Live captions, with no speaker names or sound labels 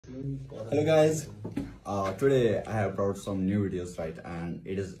Hello guys, today I have brought some new videos, right? And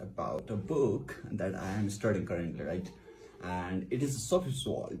it is about a book that I am studying currently, right? And it is Sophie's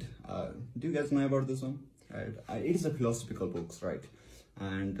World. Do you guys know about this one? Right? It is a philosophical book, right?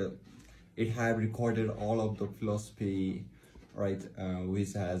 And it have recorded all of the philosophy, right,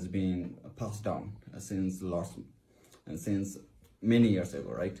 which has been passed down since many years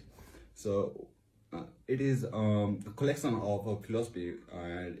ago, right? So it is a collection of a philosophy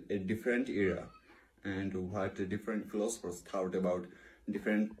a different era, and what different philosophers thought about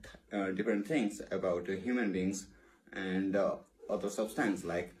different things about human beings and other substance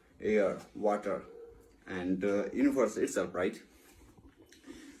like air, water, and universe itself, right?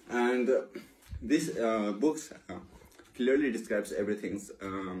 And this books clearly describes everything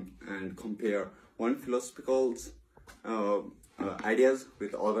and compare one philosophical ideas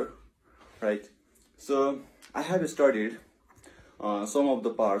with other, right? So I have studied some of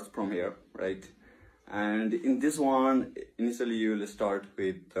the parts from here, right? And in this one, initially you will start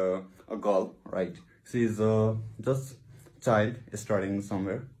with a girl, right? She is just child starting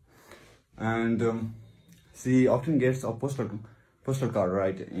somewhere, and she often gets a postal card,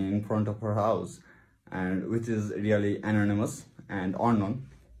 right, in front of her house, and which is really anonymous and unknown.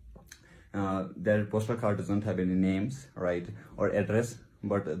 Their postal card doesn't have any names, right, or address,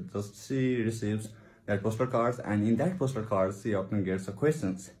 but just she receives that postal cards, and in that postal cards she often gets a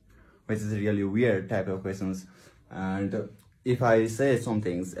questions, which is really weird type of questions. And if I say some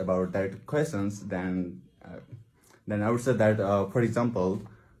things about that questions, then I would say that for example,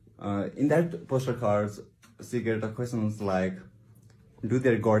 in that postal cards she get questions like, do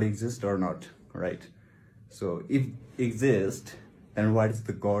their God exist or not, right? So if exist, then what is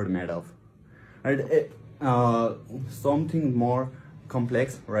the God made of, right? Something more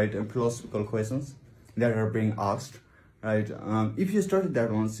complex, right, and philosophical questions that are being asked, right? If you study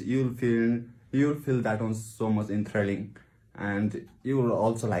that once, you'll feel that one so much enthralling, and you will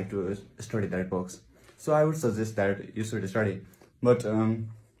also like to study that books. So I would suggest that you should study, but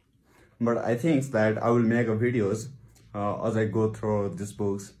I think that I will make a videos as I go through these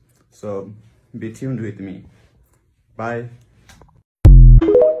books. So be tuned with me. Bye.